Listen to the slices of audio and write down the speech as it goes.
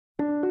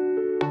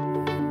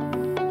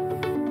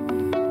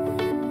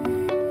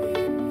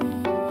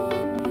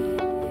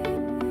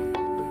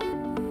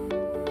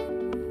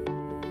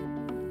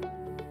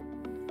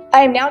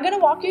I am now going to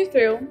walk you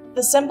through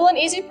the simple and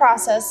easy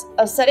process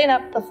of setting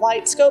up the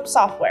FlightScope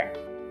software.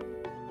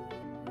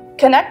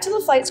 Connect to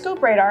the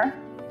FlightScope radar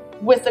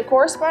with the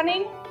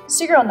corresponding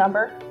serial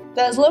number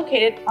that is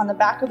located on the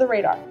back of the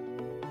radar.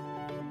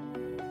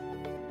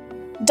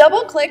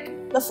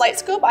 Double-click the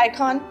FlightScope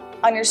icon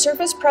on your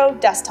Surface Pro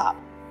desktop.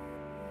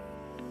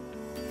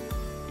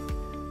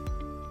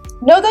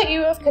 Know that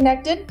you have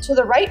connected to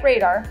the right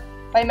radar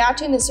by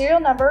matching the serial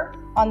number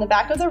on the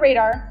back of the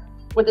radar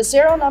with the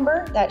serial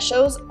number that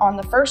shows on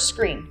the first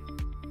screen.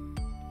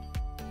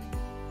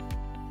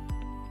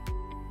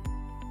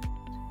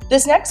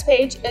 This next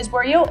page is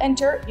where you'll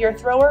enter your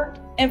thrower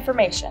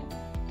information.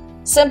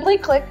 Simply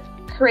click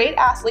Create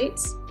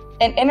Athletes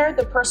and enter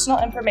the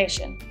personal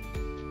information.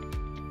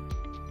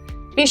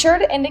 Be sure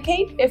to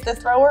indicate if the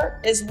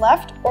thrower is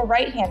left or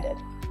right-handed.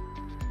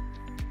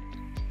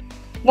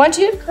 Once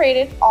you have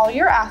created all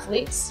your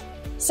athletes,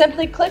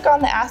 simply click on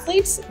the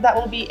athletes that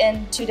will be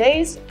in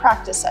today's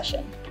practice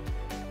session.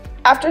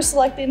 After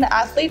selecting the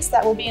athletes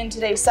that will be in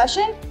today's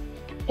session,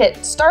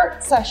 hit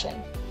Start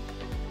Session.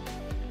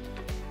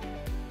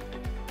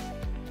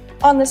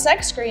 On this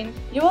next screen,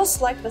 you will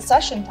select the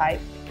session type,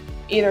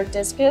 either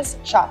discus,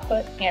 shot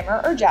put,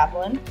 hammer, or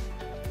javelin,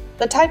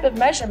 the type of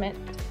measurement,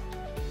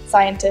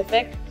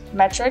 scientific,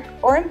 metric,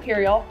 or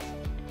imperial,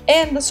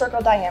 and the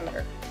circle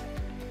diameter.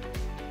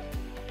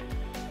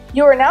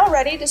 You are now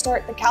ready to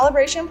start the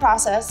calibration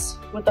process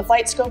with the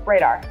FlightScope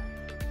radar.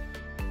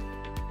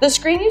 The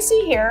screen you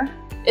see here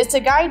is to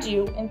guide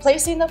you in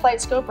placing the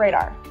FlightScope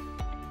radar.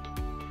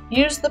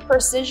 Use the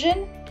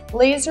Precision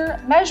Laser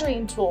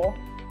Measuring tool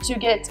to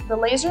get the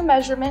laser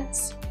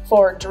measurements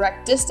for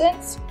direct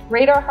distance,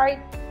 radar height,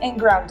 and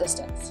ground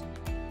distance.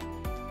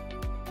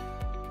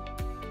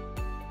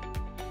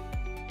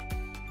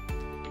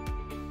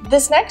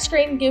 This next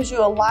screen gives you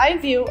a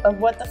live view of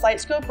what the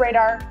FlightScope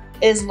radar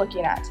is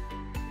looking at.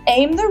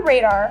 Aim the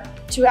radar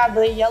to have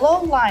the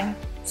yellow line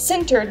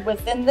centered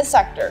within the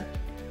sector.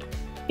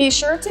 Be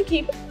sure to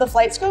keep the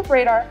FlightScope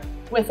radar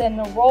within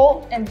the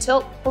roll and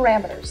tilt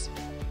parameters.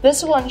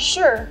 This will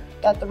ensure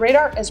that the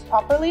radar is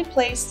properly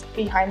placed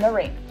behind the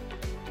ring.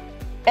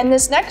 In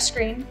this next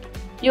screen,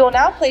 you will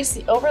now place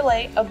the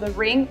overlay of the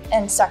ring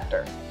and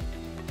sector.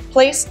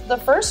 Place the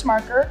first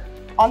marker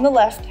on the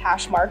left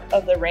hash mark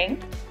of the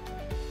ring.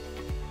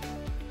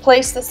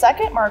 Place the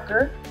second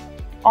marker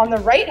on the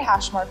right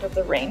hash mark of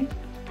the ring.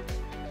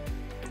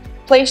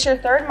 Place your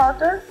third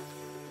marker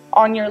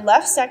on your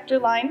left sector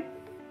line,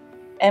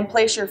 and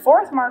place your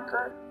fourth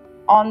marker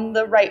on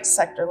the right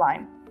sector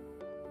line.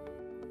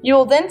 You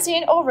will then see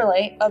an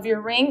overlay of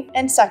your ring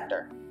and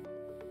sector.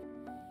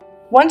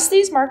 Once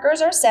these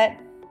markers are set,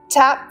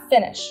 tap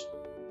Finish.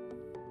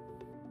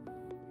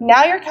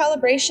 Now your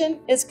calibration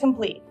is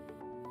complete.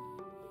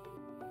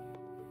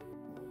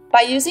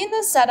 By using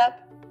this setup,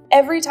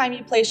 every time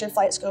you place your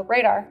FlightScope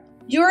radar,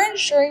 you are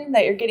ensuring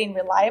that you're getting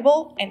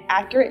reliable and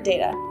accurate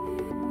data.